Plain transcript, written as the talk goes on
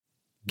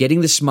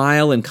Getting the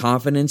smile and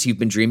confidence you've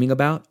been dreaming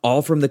about,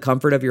 all from the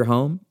comfort of your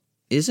home,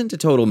 isn't a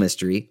total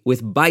mystery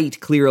with Byte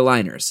clear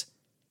aligners.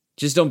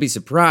 Just don't be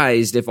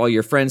surprised if all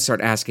your friends start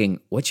asking,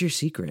 "What's your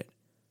secret?"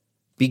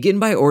 Begin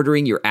by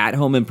ordering your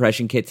at-home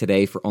impression kit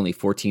today for only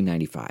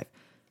 $14.95.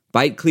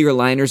 Byte clear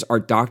aligners are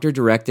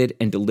doctor-directed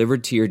and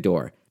delivered to your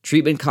door.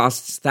 Treatment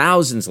costs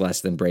thousands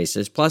less than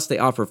braces, plus they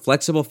offer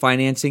flexible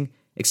financing,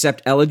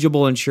 accept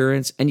eligible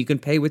insurance, and you can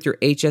pay with your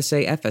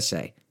HSA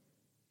FSA.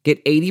 Get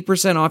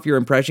 80% off your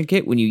impression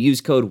kit when you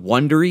use code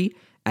WONDERY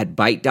at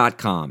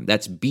Byte.com.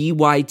 That's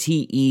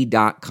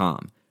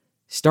BYTE.com.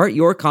 Start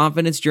your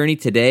confidence journey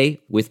today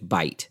with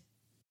Byte.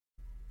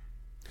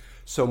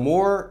 So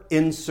more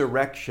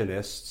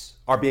insurrectionists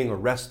are being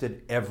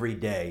arrested every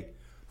day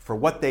for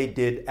what they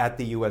did at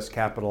the U.S.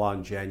 Capitol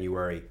on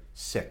January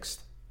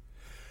 6th.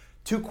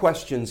 Two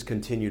questions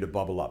continue to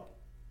bubble up.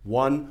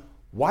 One,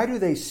 why do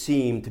they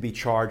seem to be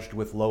charged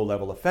with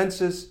low-level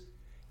offenses?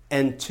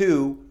 And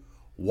two,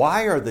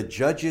 why are the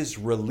judges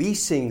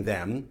releasing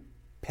them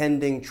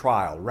pending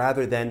trial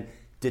rather than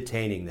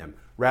detaining them,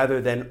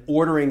 rather than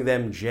ordering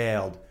them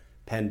jailed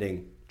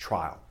pending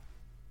trial?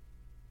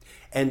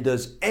 And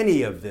does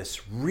any of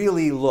this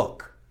really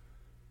look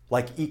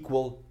like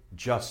equal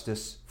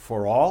justice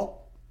for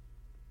all?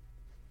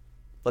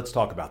 Let's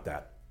talk about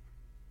that.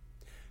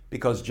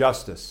 Because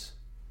justice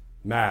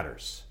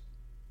matters.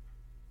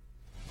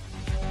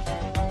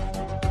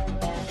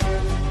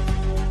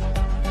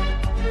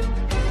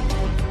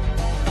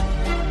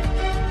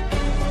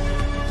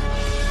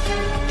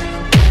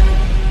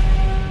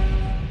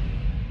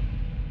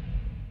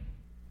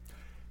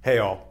 Hey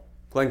all,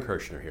 Glenn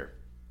Kirshner here.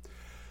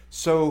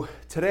 So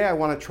today I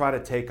want to try to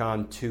take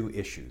on two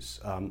issues.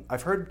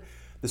 I've heard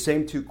the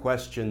same two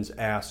questions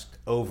asked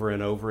over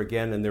and over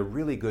again, and they're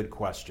really good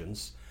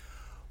questions.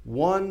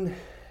 One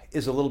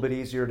is a little bit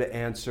easier to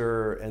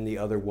answer, and the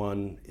other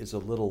one is a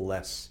little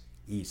less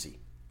easy.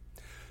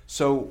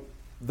 So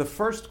the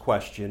first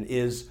question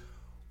is,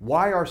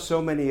 why are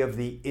so many of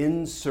the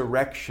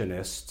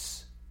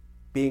insurrectionists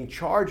being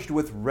charged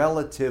with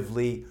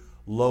relatively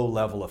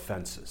low-level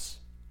offenses?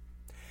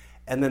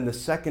 And then the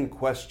second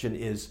question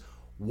is,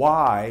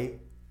 why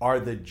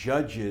are the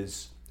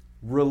judges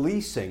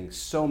releasing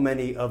so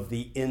many of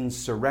the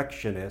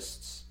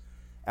insurrectionists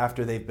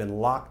after they've been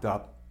locked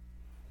up,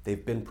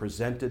 they've been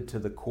presented to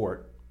the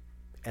court,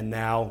 and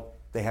now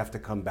they have to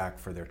come back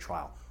for their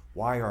trial?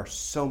 Why are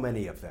so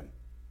many of them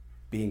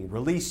being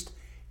released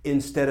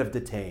instead of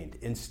detained,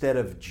 instead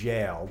of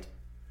jailed,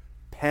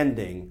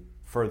 pending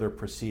further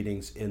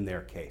proceedings in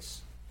their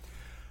case?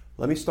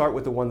 Let me start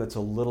with the one that's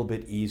a little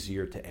bit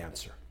easier to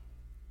answer.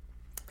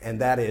 And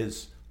that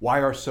is, why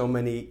are so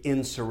many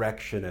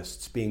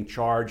insurrectionists being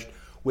charged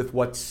with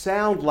what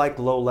sound like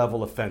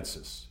low-level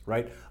offenses,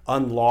 right?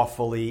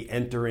 Unlawfully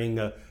entering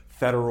a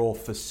federal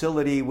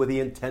facility with the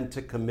intent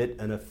to commit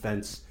an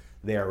offense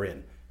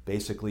therein.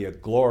 Basically a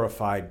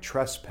glorified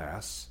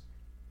trespass.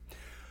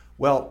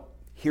 Well,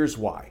 here's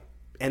why.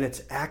 And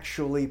it's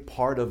actually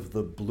part of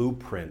the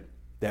blueprint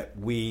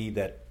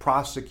that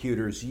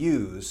prosecutors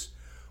use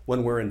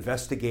when we're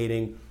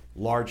investigating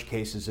large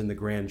cases in the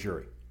grand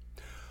jury.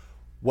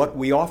 What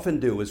we often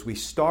do is we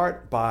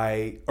start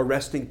by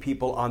arresting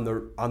people on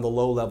the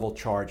low-level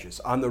charges,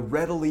 on the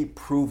readily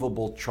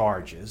provable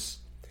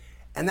charges,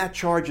 and that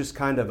charge is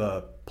kind of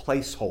a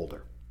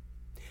placeholder.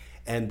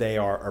 And they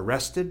are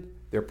arrested,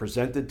 they're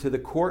presented to the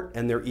court,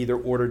 and they're either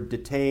ordered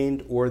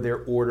detained or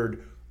they're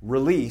ordered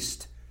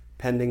released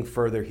pending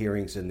further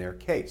hearings in their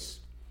case.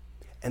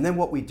 And then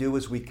what we do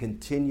is we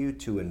continue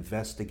to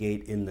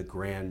investigate in the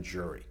grand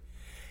jury.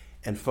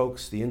 And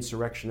folks, the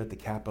insurrection at the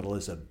Capitol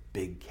is a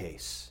big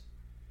case.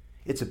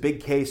 It's a big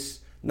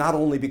case not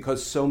only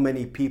because so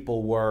many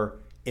people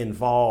were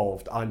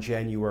involved on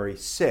January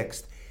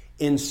 6th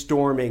in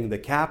storming the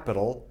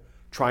Capitol,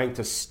 trying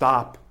to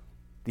stop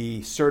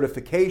the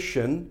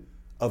certification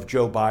of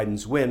Joe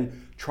Biden's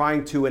win,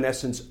 trying to, in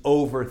essence,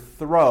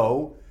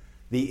 overthrow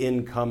the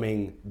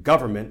incoming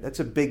government. That's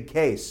a big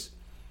case.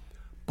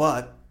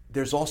 But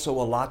there's also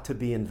a lot to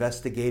be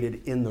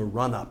investigated in the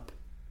run-up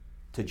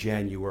to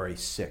January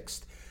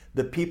 6th.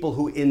 The people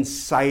who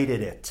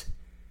incited it.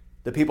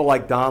 The people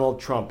like Donald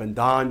Trump and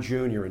Don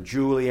Jr. and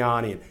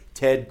Giuliani and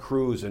Ted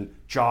Cruz and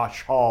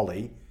Josh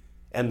Hawley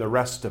and the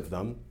rest of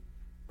them,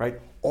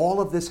 right? All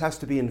of this has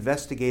to be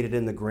investigated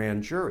in the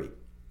grand jury.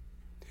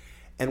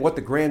 And what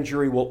the grand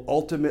jury will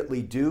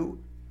ultimately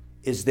do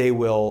is they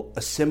will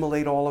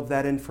assimilate all of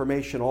that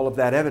information, all of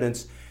that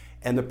evidence,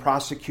 and the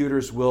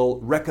prosecutors will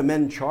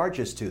recommend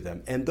charges to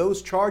them. And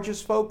those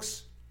charges,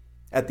 folks,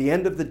 at the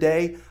end of the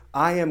day,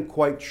 I am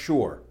quite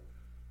sure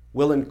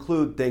will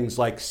include things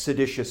like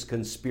seditious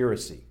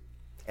conspiracy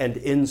and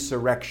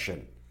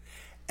insurrection.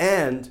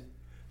 And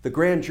the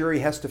grand jury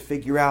has to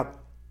figure out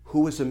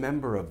who is a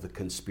member of the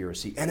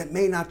conspiracy. And it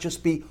may not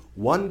just be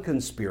one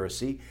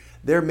conspiracy.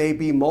 There may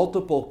be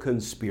multiple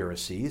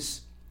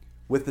conspiracies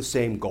with the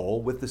same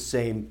goal, with the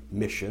same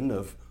mission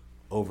of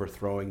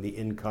overthrowing the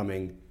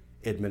incoming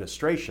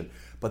administration.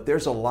 But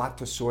there's a lot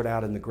to sort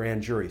out in the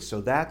grand jury.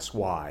 So that's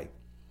why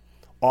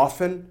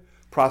often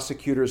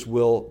prosecutors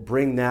will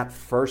bring that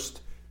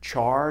first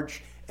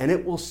charge, and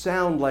it will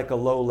sound like a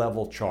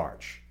low-level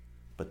charge.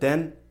 But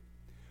then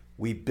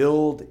we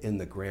build in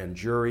the grand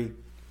jury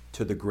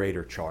to the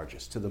greater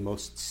charges, to the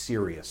most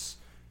serious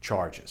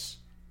charges.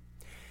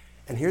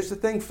 And here's the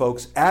thing,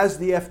 folks. As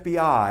the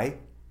FBI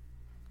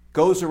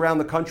goes around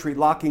the country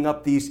locking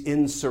up these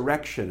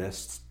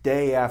insurrectionists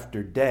day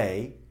after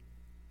day,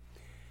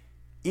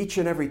 each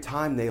and every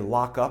time they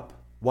lock up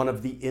one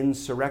of the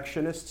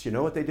insurrectionists, you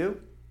know what they do?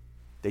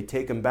 They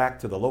take them back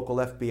to the local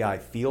FBI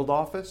field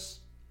office.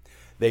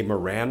 They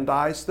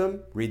Mirandize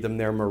them, read them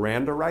their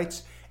Miranda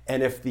rights.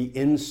 And if the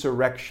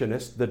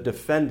insurrectionist, the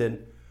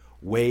defendant,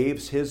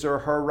 waives his or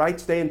her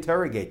rights, they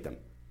interrogate them.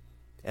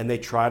 And they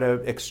try to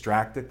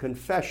extract a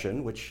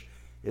confession, which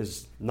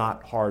is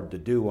not hard to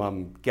do,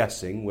 I'm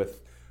guessing,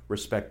 with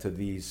respect to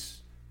these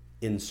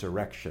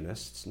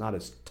insurrectionists. Not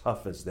as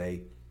tough as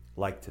they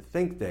like to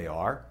think they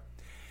are.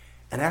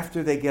 And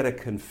after they get a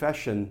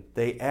confession,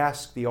 they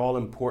ask the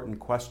all-important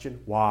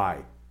question,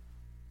 why?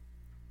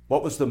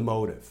 What was the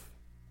motive?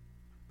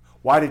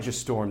 Why did you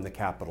storm the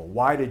Capitol?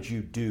 Why did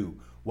you do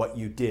what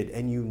you did?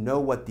 And you know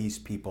what these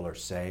people are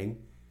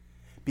saying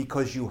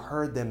because you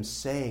heard them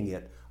saying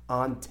it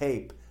on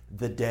tape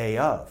the day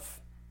of.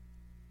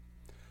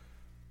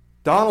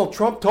 Donald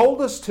Trump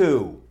told us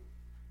to.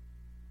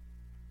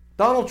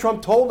 Donald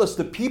Trump told us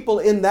the people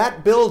in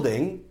that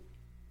building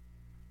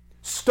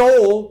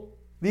stole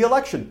the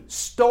election,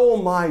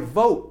 stole my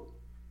vote.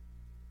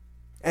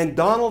 And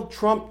Donald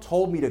Trump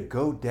told me to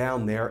go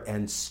down there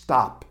and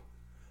stop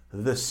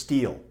the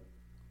steal.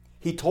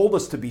 He told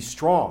us to be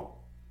strong.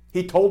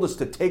 He told us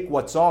to take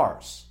what's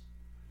ours.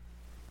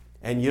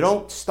 And you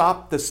don't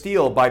stop the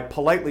steal by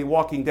politely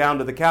walking down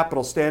to the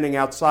Capitol, standing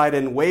outside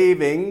and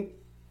waving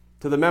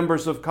to the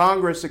members of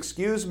Congress,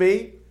 excuse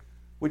me,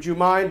 would you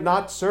mind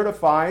not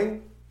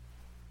certifying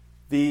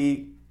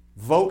the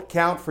vote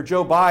count for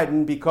Joe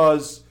Biden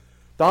because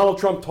Donald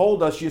Trump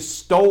told us you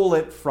stole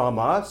it from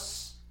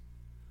us.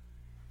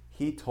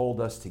 He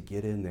told us to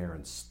get in there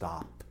and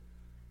stop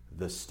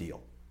the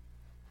steal.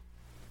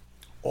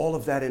 All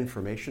of that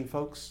information,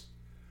 folks,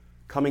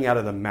 coming out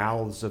of the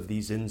mouths of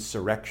these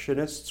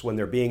insurrectionists when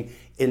they're being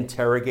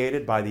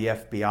interrogated by the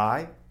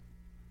FBI,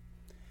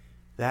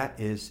 that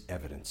is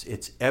evidence.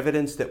 It's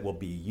evidence that will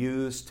be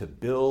used to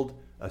build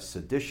a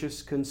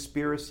seditious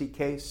conspiracy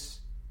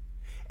case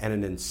and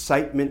an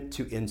incitement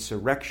to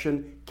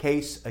insurrection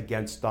case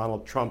against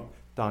Donald Trump,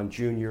 Don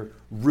Jr.,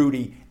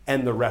 Rudy,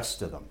 and the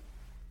rest of them.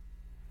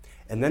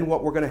 And then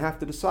what we're going to have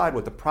to decide,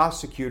 what the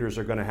prosecutors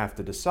are going to have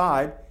to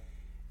decide,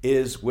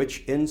 is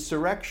which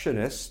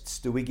insurrectionists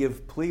do we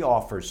give plea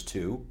offers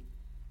to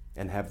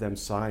and have them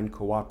sign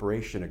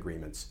cooperation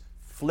agreements,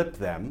 flip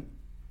them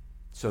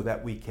so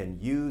that we can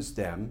use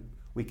them,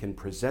 we can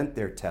present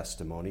their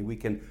testimony, we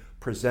can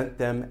present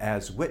them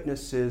as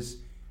witnesses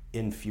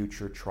in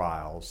future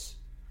trials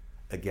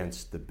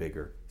against the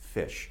bigger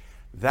fish.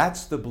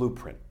 That's the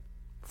blueprint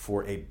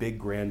for a big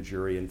grand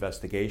jury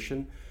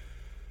investigation.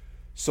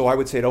 So I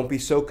would say don't be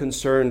so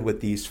concerned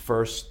with these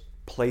first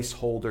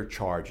placeholder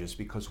charges,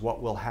 because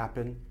what will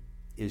happen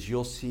is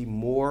you'll see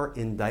more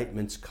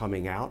indictments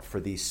coming out for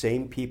these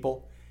same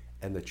people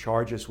and the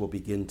charges will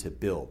begin to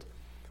build.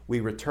 We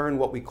return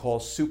what we call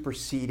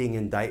superseding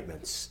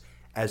indictments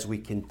as we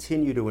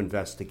continue to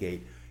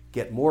investigate,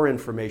 get more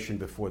information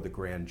before the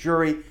grand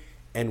jury,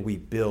 and we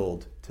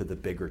build to the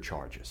bigger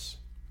charges.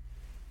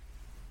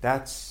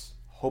 That's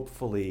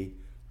hopefully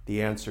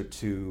the answer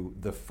to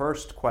the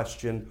first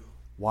question,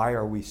 why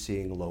are we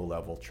seeing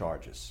low-level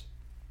charges?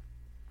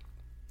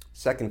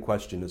 Second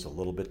question is a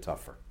little bit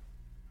tougher.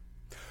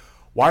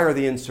 Why are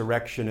the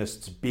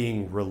insurrectionists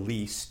being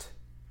released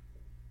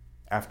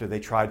after they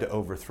tried to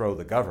overthrow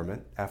the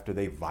government, after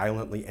they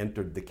violently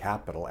entered the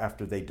Capitol,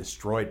 after they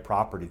destroyed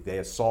property, they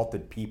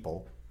assaulted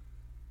people?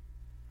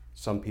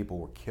 Some people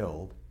were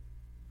killed.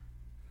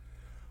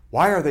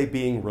 Why are they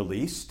being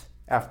released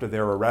after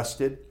they're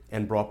arrested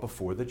and brought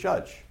before the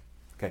judge?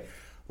 Okay,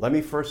 let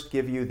me first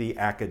give you the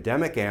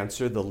academic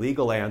answer, the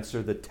legal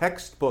answer, the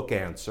textbook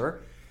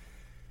answer,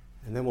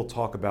 and then we'll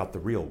talk about the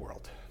real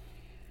world.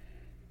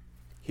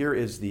 Here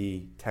is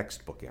the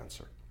textbook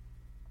answer.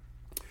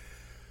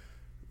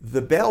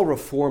 The bail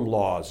reform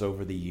laws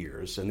over the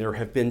years, and there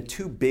have been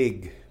two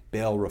big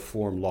bail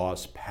reform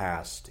laws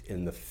passed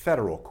in the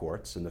federal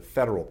courts, in the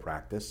federal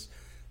practice,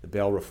 the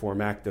Bail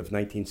Reform Act of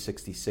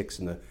 1966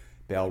 and the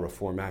Bail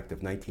Reform Act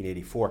of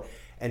 1984.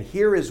 And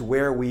here is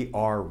where we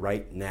are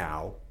right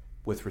now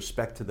with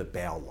respect to the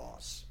bail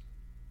laws.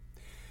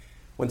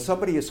 When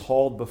somebody is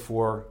hauled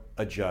before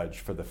a judge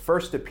for the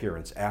first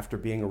appearance after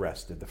being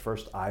arrested, the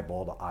first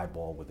eyeball to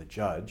eyeball with a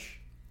judge,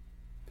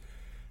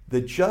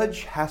 the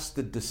judge has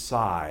to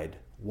decide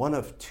one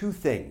of two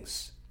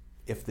things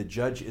if the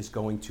judge is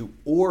going to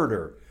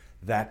order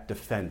that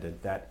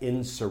defendant, that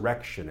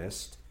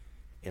insurrectionist,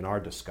 in our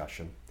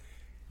discussion,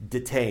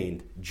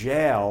 detained,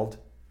 jailed,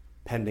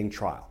 pending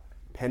trial,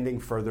 pending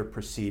further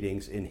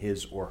proceedings in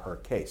his or her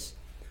case.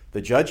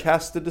 The judge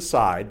has to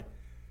decide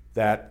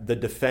that the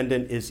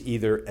defendant is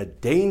either a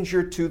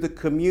danger to the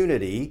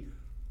community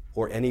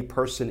or any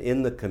person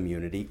in the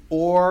community,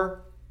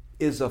 or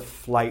is a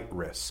flight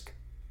risk.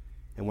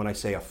 And when I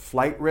say a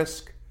flight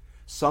risk,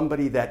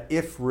 somebody that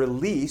if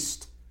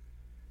released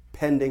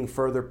pending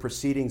further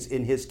proceedings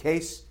in his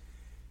case,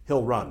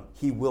 he'll run.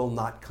 He will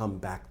not come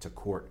back to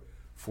court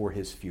for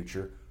his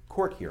future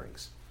court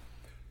hearings.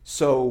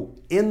 So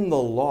in the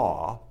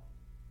law,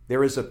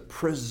 there is a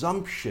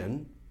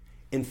presumption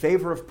in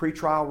favor of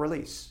pretrial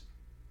release.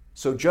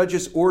 So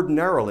judges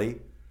ordinarily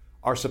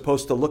are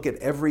supposed to look at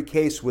every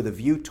case with a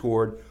view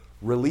toward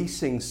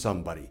releasing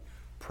somebody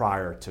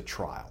prior to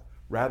trial,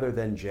 rather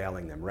than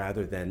jailing them,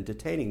 rather than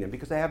detaining them,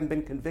 because they haven't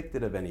been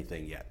convicted of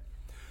anything yet.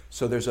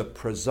 So there's a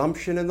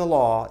presumption in the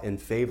law in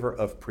favor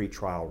of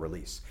pretrial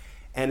release.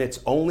 And it's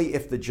only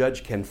if the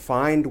judge can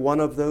find one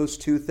of those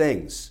two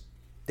things,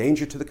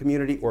 danger to the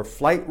community or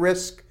flight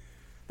risk,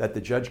 that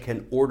the judge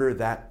can order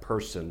that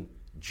person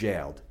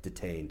jailed,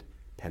 detained,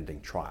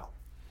 pending trial.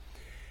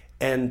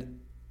 And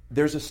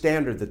there's a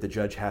standard that the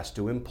judge has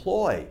to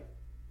employ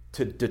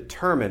to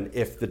determine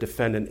if the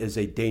defendant is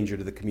a danger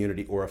to the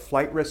community or a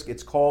flight risk.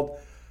 It's called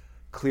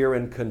clear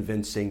and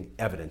convincing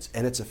evidence.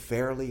 And it's a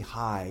fairly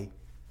high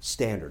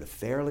standard, a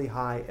fairly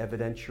high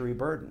evidentiary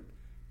burden,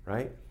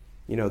 right?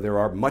 You know, there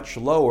are much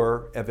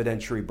lower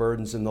evidentiary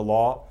burdens in the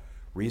law: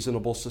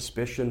 reasonable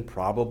suspicion,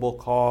 probable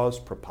cause,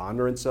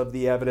 preponderance of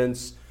the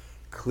evidence,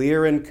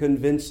 clear and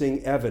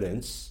convincing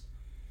evidence,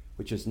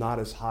 which is not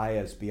as high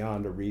as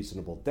beyond a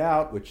reasonable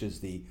doubt, which is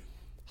the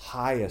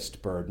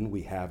highest burden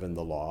we have in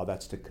the law.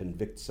 That's to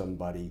convict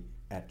somebody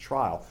at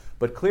trial.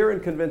 But clear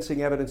and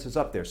convincing evidence is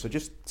up there. So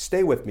just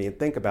stay with me and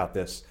think about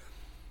this.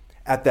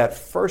 At that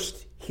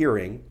first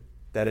hearing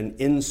that an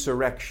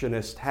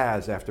insurrectionist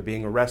has after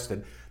being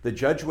arrested, the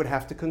judge would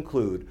have to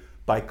conclude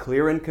by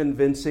clear and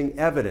convincing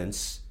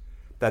evidence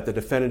that the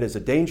defendant is a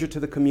danger to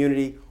the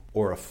community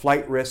or a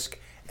flight risk,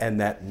 and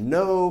that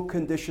no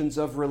conditions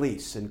of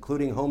release,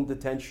 including home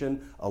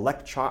detention,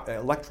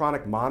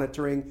 electronic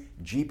monitoring,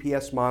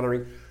 GPS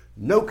monitoring,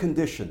 no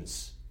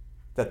conditions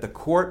that the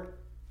court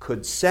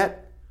could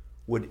set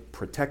would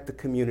protect the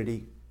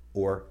community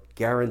or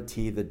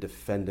guarantee the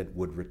defendant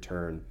would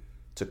return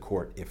to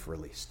court if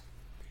released.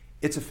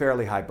 It's a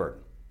fairly high burden.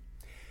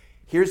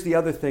 Here's the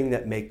other thing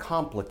that may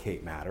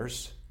complicate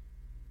matters.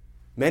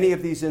 Many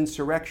of these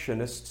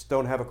insurrectionists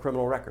don't have a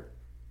criminal record,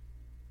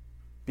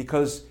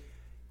 because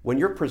when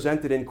you're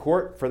presented in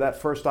court for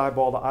that first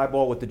eyeball to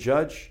eyeball with the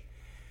judge,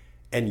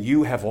 and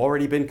you have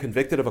already been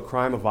convicted of a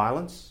crime of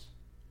violence,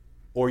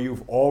 or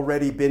you've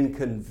already been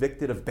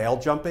convicted of bail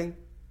jumping,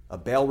 a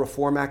Bail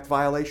Reform Act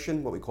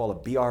violation, what we call a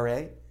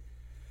BRA,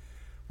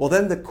 well,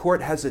 then the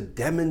court has a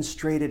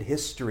demonstrated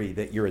history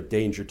that you're a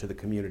danger to the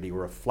community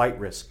or a flight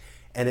risk,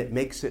 and it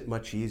makes it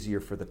much easier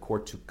for the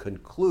court to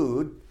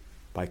conclude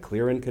by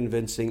clear and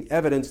convincing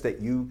evidence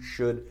that you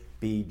should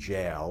be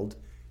jailed,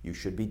 you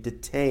should be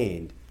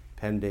detained,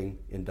 pending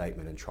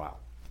indictment and trial.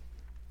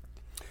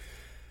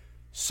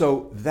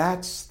 So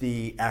that's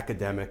the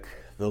academic,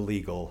 the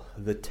legal,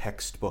 the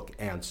textbook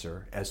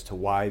answer as to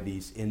why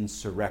these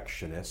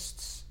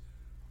insurrectionists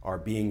are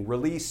being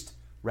released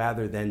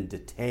rather than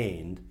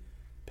detained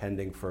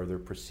pending further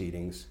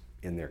proceedings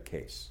in their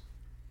case.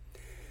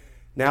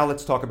 Now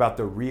let's talk about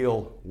the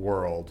real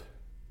world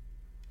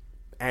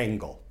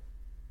angle.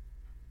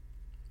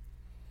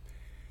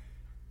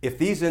 If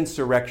these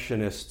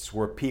insurrectionists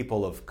were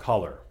people of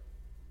color,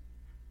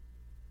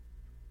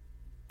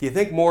 do you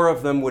think more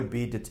of them would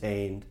be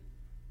detained?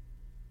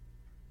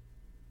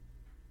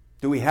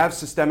 Do we have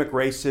systemic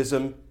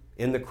racism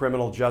in the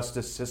criminal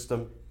justice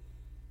system,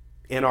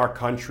 in our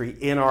country,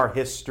 in our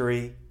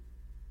history?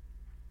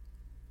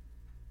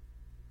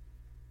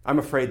 I'm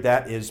afraid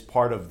that is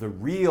part of the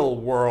real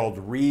world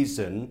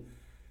reason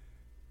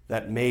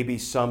that maybe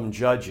some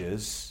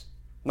judges,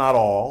 not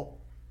all,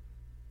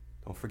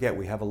 don't forget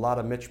we have a lot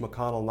of Mitch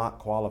McConnell not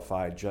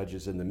qualified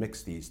judges in the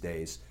mix these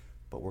days,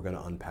 but we're going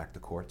to unpack the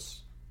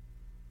courts.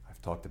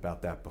 I've talked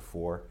about that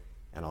before,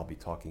 and I'll be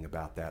talking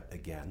about that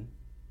again.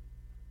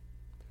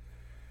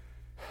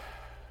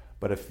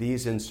 But if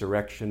these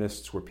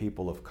insurrectionists were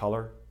people of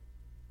color,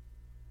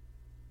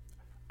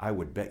 I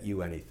would bet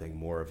you anything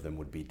more of them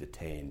would be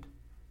detained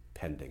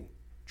pending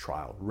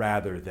trial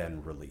rather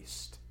than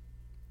released.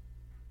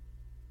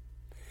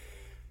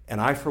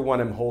 And I, for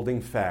one, am holding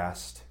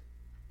fast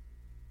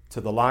to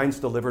the lines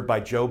delivered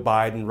by Joe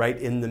Biden right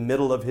in the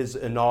middle of his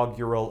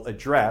inaugural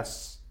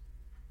address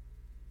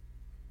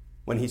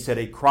when he said,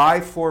 "A cry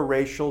for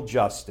racial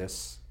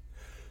justice,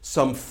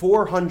 some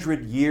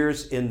 400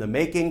 years in the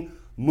making,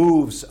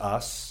 moves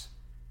us.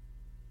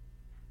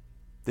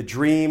 The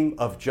dream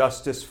of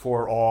justice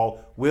for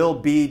all will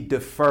be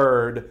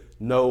deferred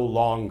no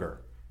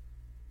longer."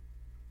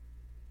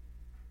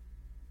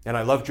 And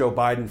I love Joe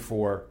Biden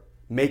for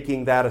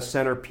making that a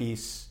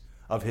centerpiece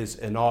of his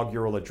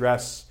inaugural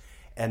address.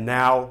 And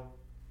now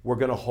we're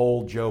going to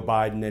hold Joe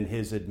Biden and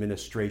his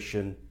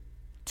administration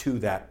to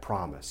that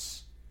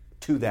promise,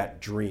 to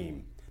that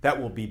dream.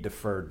 That will be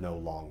deferred no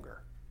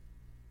longer.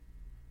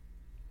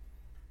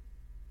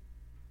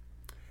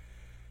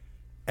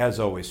 As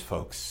always,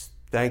 folks,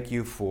 thank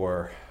you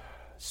for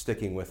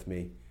sticking with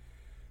me,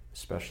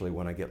 especially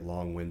when I get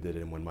long-winded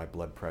and when my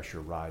blood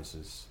pressure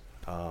rises.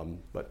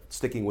 But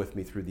sticking with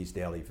me through these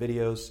daily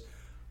videos.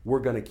 We're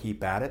going to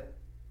keep at it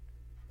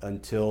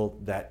until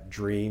that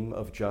dream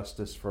of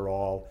justice for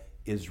all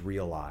is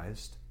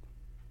realized.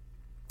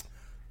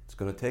 It's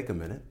going to take a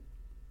minute,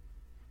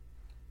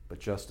 but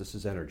justice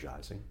is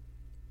energizing,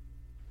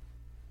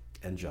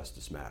 and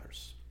justice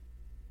matters.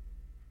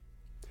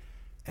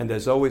 And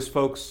as always,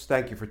 folks,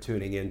 thank you for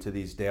tuning in to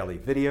these daily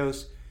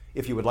videos.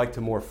 If you would like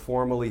to more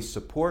formally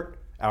support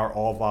our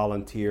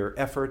all-volunteer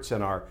efforts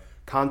and our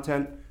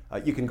content,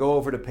 you can go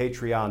over to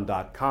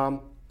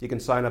patreon.com. You can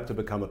sign up to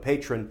become a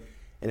patron,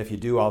 and if you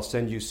do, I'll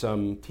send you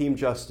some Team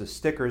Justice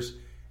stickers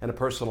and a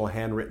personal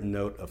handwritten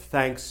note of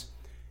thanks.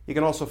 You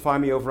can also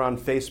find me over on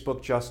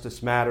Facebook,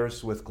 Justice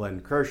Matters with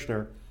Glenn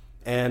Kirshner,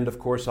 and of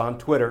course on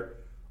Twitter,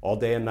 all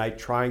day and night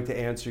trying to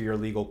answer your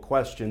legal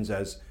questions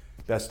as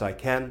best I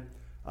can.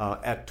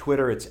 At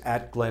Twitter, it's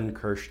at Glenn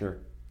Kirshner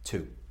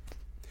 2.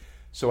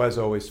 So as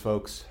always,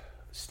 folks,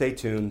 stay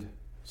tuned,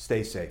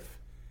 stay safe,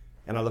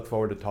 and I look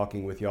forward to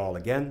talking with you all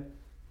again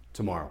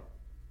tomorrow.